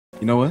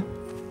You know what?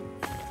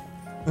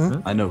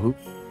 Huh? I know who.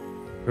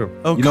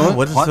 Oh, you know God,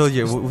 what?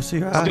 what's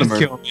your I'm gonna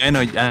kill me. I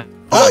know.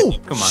 Oh,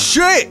 come on.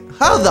 shit!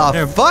 How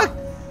the fuck?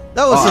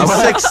 That was some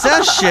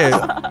success shit.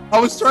 I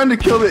was trying to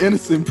kill the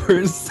innocent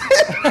person.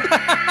 It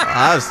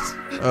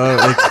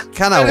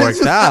kind of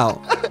worked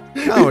out.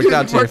 Kind of worked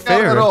out to your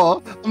favor. At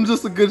all. I'm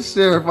just a good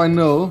sheriff, I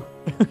know.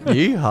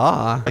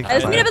 Yeehaw.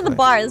 Let's meet up at the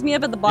bar. Let's meet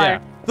up at the bar.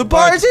 Yeah. The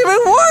bar is even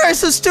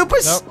worse. The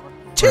stupid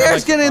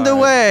chairs get in the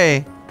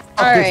way.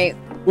 All right.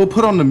 We'll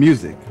put on the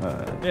music.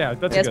 Yeah,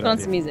 that's Let's put on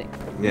some music.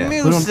 Yeah.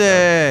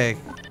 Music.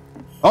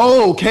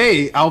 Oh,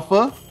 okay,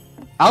 Alpha.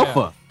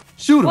 Alpha.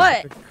 Shoot him.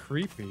 What?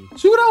 Creepy.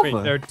 Shoot Alpha.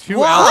 Wait, there are two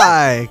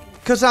Why?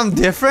 Because I'm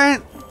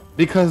different?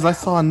 Because I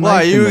saw a knife.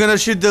 Why, you were gonna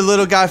shoot the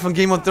little guy from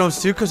Game of Thrones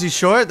too because he's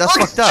short? That's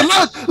fucked up.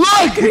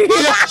 Look!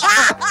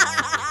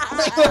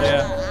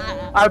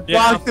 Yeah. I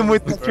blocked him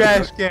with the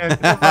trash can.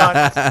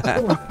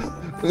 Come on.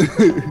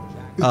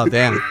 Oh,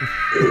 damn.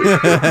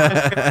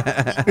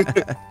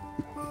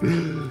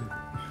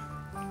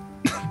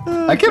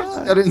 I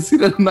didn't see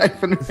the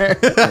knife in her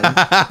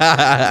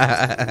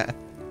hand.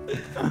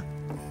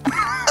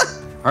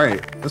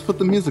 Alright, let's put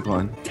the music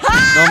on.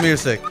 No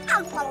music.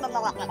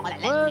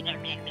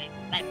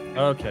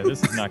 Okay,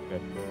 this is not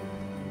good.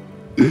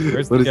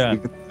 Where's the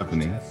gun?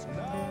 Happening?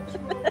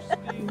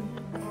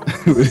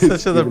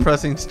 Such a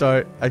depressing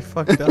start. I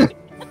fucked up.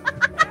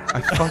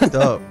 I fucked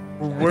up.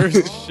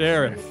 Worst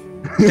sheriff.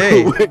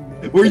 Hey.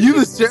 Were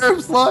you the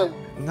sheriff, Sly?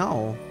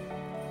 No.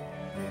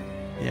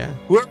 Yeah.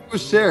 Whoever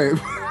was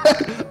sheriff.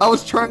 I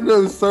was trying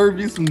to serve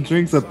you some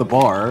drinks at the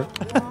bar.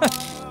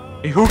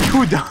 Hey,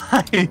 who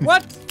died?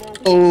 What?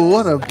 Oh,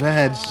 what a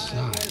bad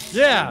shot.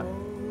 Yeah.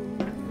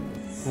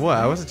 What?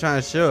 I wasn't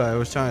trying to show. I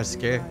was trying to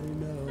scare.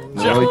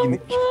 No, you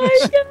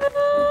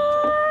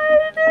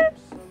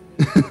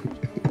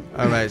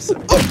All right. So,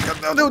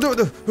 oh,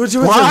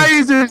 no. Why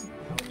is it?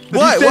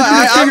 What?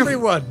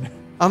 Everyone.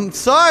 I'm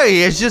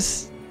sorry. It's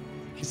just.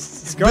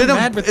 It's been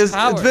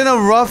a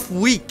rough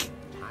week.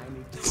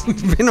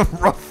 It's been a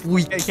rough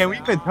week. Hey, can we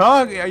even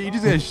talk? Are you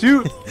just gonna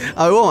shoot?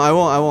 I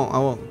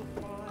won't.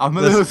 I'm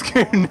a little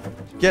scared now.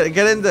 Get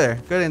in there.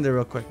 Get in there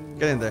real quick.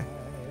 Get in there.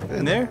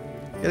 In there?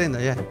 Get in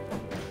there, yeah.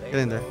 Get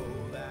in there.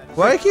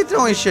 Why do you keep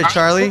throwing shit,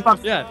 Charlie?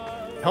 Yeah.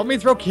 Help me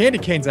throw candy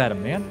canes at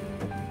him, man.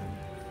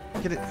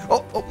 Get it.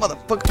 Oh,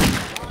 motherfucker.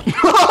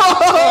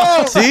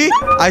 See?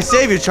 I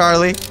save you,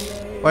 Charlie.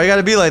 Why you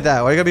gotta be like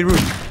that? Why you gotta be rude?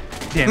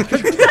 Damn.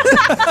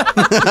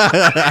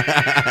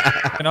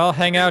 And I'll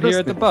hang out here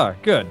at the bar.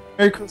 Good.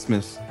 Merry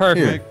Christmas.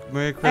 Perfect. Here.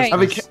 Merry Right.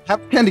 Christmas.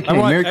 Have a candy cane. I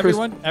want Merry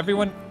Christmas.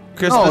 everyone.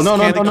 Christmas No.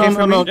 candy cane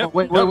for me? Yep,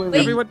 Wait.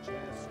 Everyone.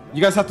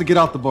 You guys have to get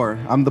out the bar.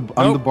 I'm the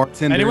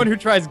bartender. Anyone who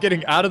tries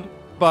getting out of the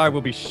bar will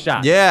be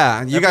shot.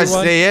 Yeah, you guys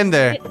Everyone- stay in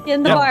there. Get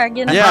in the bar.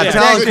 Get in the Yeah, bar.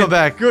 tell him to come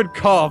back. Good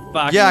call,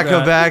 Fox. Yeah,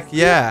 come back.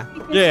 Yeah.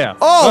 Yeah.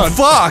 Oh,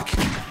 fuck.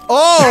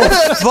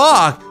 Oh,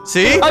 fuck.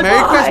 See?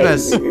 Merry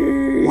Christmas.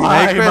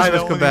 Merry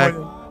Christmas, come back.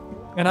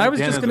 And I was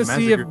Again, just as a gonna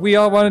see if massacre. we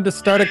all wanted to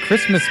start a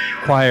Christmas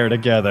choir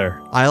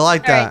together. I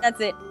like All right, that.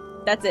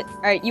 that's it.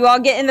 All right, you all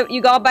get in the.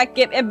 You all back.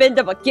 Get in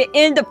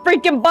the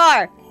freaking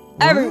bar.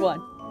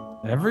 Everyone.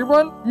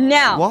 Everyone?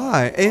 Now.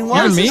 Why? And why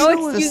Even is me? this No on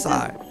the excuses.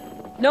 side?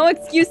 No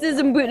excuses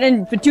and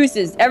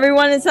patooses.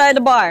 Everyone inside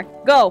the bar.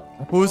 Go.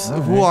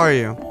 Who are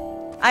you?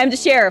 I'm the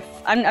sheriff.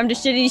 I'm the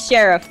shitty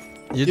sheriff.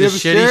 You're You the have a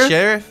sheriff?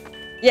 sheriff?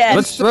 Yeah.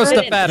 Let's throw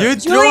stuff at You're him.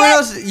 throwing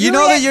us. You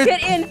know that you're.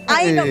 Get in.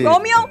 I know. Hey.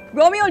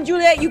 Romeo and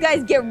Juliet, you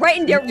guys get right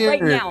in there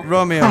right now.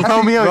 Romeo, Juliet.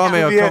 come.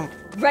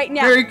 Right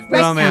now. Merry Right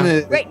now.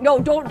 Christmas. Right. No,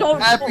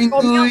 don't. Happy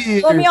Romeo, New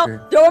Year.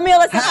 Romeo,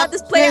 let's Have have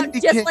this play out candy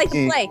just like the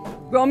cane. play.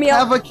 Romeo,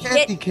 Have a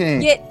candy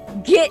cane. Get.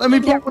 Let me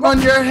in there. put it on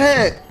your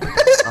head.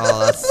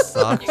 Oh, that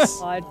sucks.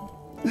 God.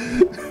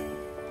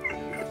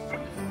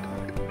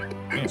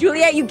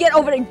 Juliet, you get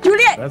over there.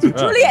 Juliet, That's rough.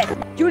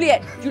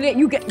 Juliet,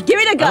 you get. Give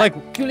me the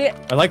gun. Juliet.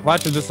 I like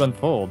watching this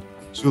unfold.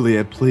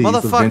 Juliet, please.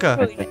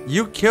 Motherfucker,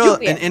 you killed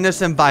Juliet. an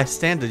innocent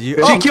bystander. You.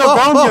 She killed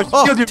Romeo. She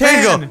killed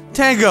your man.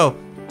 Tango.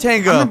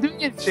 I'm not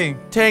doing anything.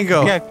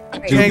 Tango. Yeah.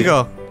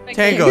 Tango.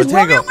 Because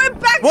Romeo went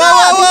back Whoa,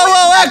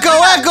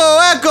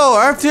 up. Echo.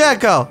 Earth to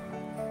Echo.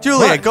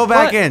 Juliet, What? go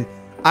back What? in.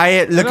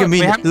 Look No, at me.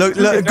 we have Look, to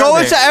do the go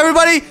gun inside. there.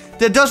 Everybody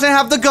that doesn't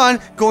have the gun,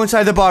 go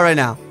inside the bar right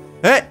now.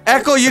 Hey,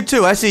 Echo, you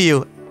too. I see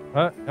you.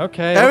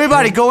 Okay.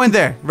 Everybody, okay. go in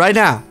there right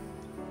now.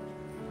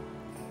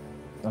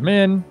 I'm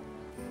in.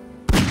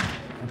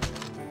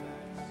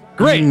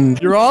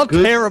 Great. You're all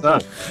good terrible.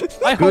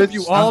 stuff. I Good hope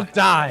you all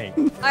die.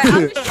 Alright,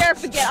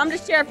 I'm the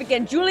sheriff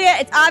again.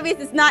 Juliet, it's obvious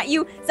it's not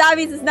you. It's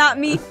obvious it's not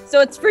me. So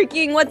it's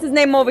freaking what's his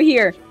name over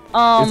here? Is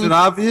it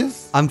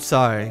obvious? I'm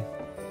sorry.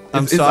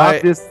 I'm It's sorry.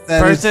 obvious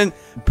that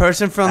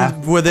Person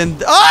from within.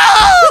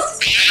 Oh!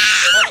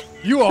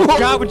 You all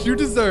got what you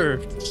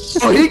deserved.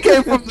 Oh, he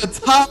came from the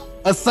top.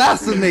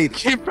 Assassinate.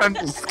 Came from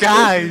the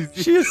skies.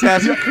 She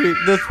Assassin's Creed.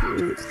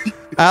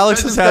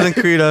 Alex Assassin's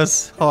Creed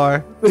us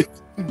hard.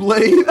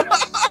 Blade.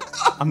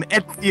 I'm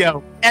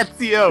Ezio.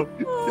 Ezio.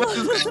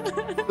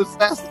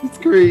 Assassin's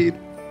Creed.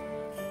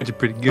 That's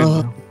pretty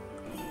good.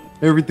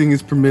 Everything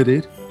is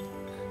permitted.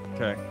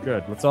 Okay,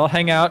 good. Let's all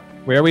hang out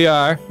where we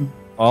are,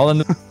 all in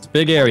this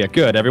big area.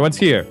 Good, everyone's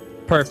here.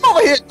 Perfect.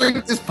 Over here,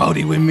 drink this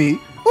 40 with me.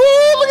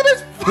 Ooh, look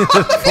at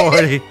this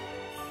 40.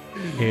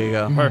 Here you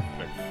go.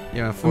 Perfect.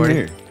 You want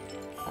 40?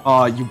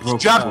 Oh, you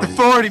broke. Drop the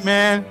 40,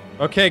 man.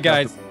 Okay,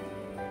 guys.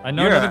 I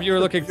know none of you are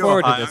looking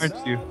forward to this,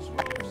 aren't you?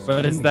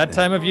 but it's that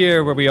time of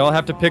year where we all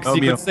have to pick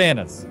Romeo. Secret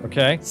Santas,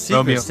 okay? Secret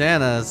Romeo.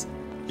 Santas.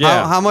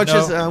 Yeah. How much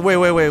no. is?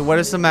 Wait. What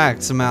is the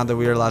max amount that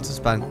we are allowed to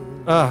spend?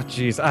 Oh,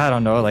 jeez, I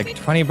don't know, like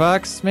 20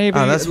 bucks maybe?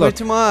 Oh, that's way Look,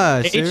 too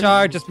much. dude.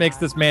 HR just makes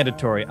this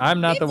mandatory.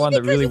 I'm not the one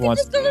that really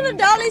wants Just go to the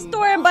dollar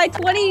store and buy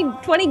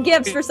 20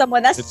 gifts for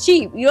someone. That's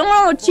cheap. You don't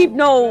want no cheap,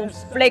 no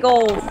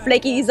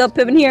flakies up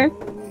in here.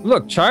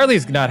 Look,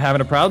 Charlie's not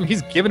having a problem.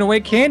 He's giving away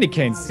candy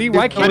canes. See,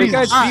 why can't you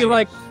guys be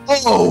like...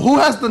 Oh, who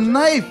has the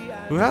knife?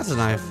 Who has a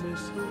knife?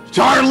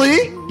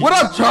 Charlie? What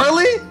up,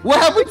 Charlie? What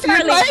happened to your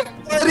Charlie. knife,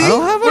 buddy? I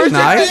don't have a Where's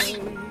your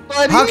knife.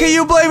 buddy? How can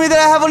you blame me that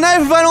I have a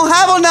knife if I don't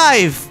have a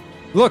knife?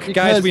 Look, guys,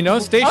 Because we know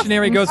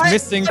stationery goes I-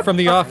 missing from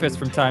the office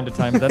from time to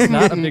time. That's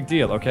not a big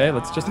deal, okay?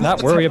 Let's just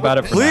not worry about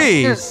it for now.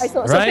 Please.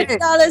 So Right.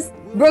 $50.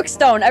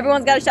 Brookstone.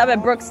 Everyone's got to shop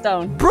at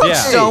Brookstone.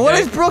 Brookstone. Yeah. What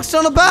is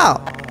Brookstone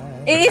about?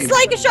 It's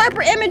like a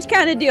sharper image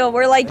kind of deal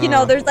where, like, you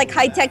know, there's like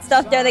high-tech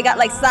stuff there. They got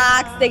like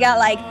socks. They got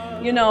like,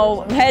 you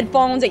know,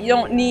 headphones that you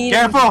don't need.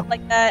 and Careful. stuff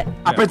like that.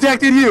 I'm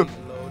protecting you.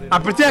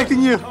 I'm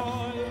protecting you.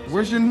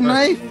 Where's your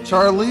knife,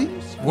 Charlie?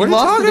 What are you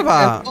lost talking it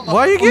about? again.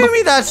 Why are you giving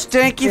me that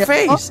stanky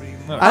face?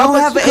 I don't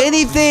have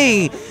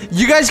anything.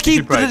 You guys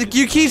keep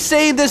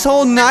saying this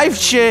whole knife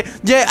shit,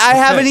 yet I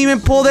haven't even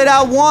pulled it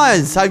out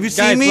once. Have you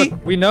seen Guys, me?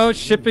 look, we know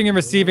shipping and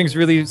receiving is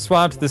really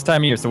swamped this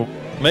time of year, so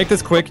we'll make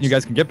this quick and you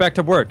guys can get back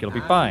to work. It'll be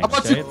fine. How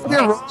about Okay? you come here,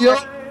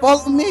 Romeo?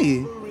 Follow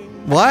me.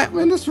 What? I'm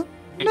in this room.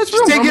 Just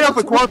take it up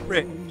with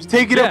corporate. Just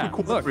take it Yeah, up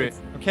with look, corporate.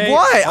 okay?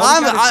 What? all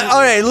we gotta do-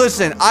 All right,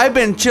 listen. I've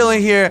been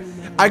chilling here.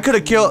 I could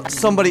have killed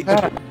somebody.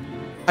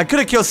 I could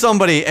have killed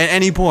somebody at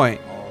any point,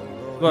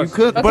 You Look,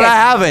 could. but I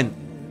haven't.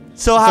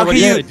 So how so what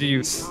can you? do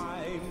you...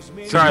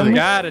 Charlie, You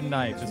got a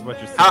knife, is what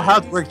you're saying.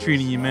 how's work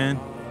treating you, man?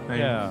 Like,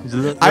 Yeah. is it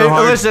a little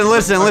hard?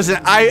 Listen.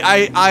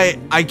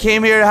 I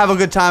came here to have a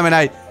good time, and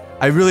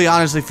I really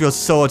honestly feel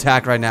so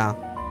attacked right now.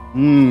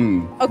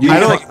 Okay. I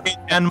don't- Like an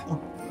animal.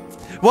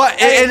 What?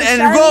 Hey, And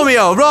Charlie?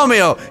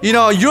 Romeo, you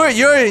know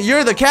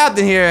you're the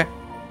captain here.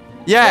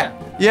 Yeah.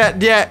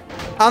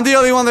 I'm the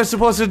only one that's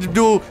supposed to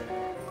do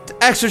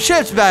extra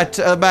shifts back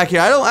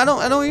here. I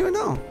don't even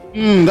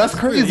know. That's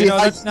crazy. You know,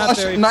 I that's not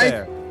lost very your knife.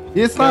 fair.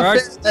 It's There not are-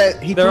 fair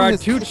that he There threw are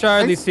his two knife.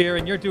 Charlies here,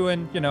 and you're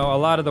doing, you know, a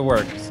lot of the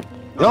work.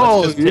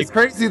 No, Let's just it's take-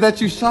 crazy that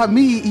you shot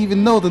me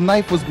even though the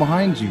knife was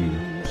behind you.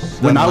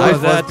 When I knife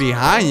was that's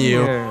behind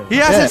you, weird. he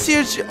hasn't seen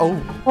it.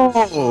 Oh,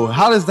 Oh,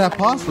 how is that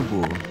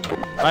possible?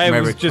 I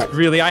Merry was just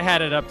really, I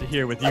had it up to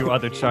here with you,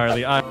 other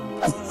Charlie. I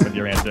with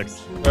your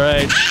antics. All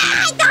right.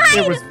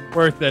 It was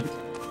worth it.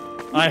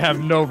 I have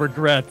no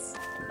regrets.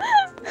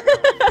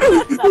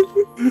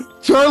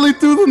 Charlie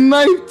threw the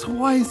knife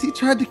twice. He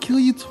tried to kill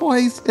you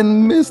twice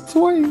and missed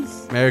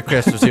twice. Merry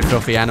Christmas, you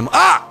filthy animal.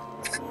 Ah!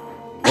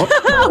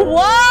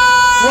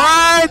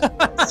 What?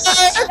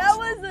 That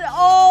was,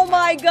 oh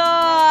my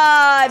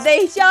god.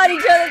 They shot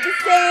each other at the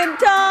same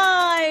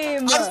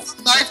time.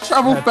 The knife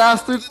traveled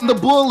faster than the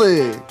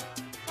bullet.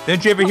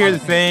 Didn't you ever hear the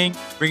saying,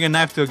 bring a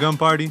knife to a gun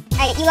party?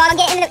 Alright, you all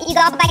get in the, you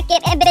all back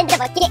get in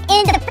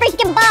the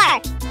freaking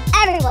bar.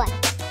 Everyone.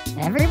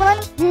 Everyone?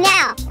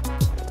 Now.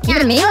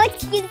 Even me? No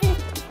excuses.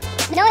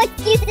 No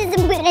excuses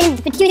and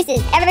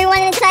patooses.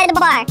 Everyone inside the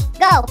bar.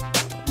 Go.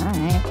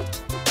 Alright.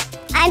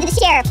 I'm the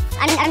sheriff.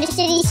 I'm the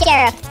city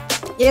sheriff.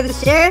 You're the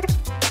sheriff?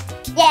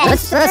 Yeah.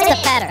 What's the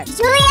matter?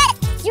 Juliet!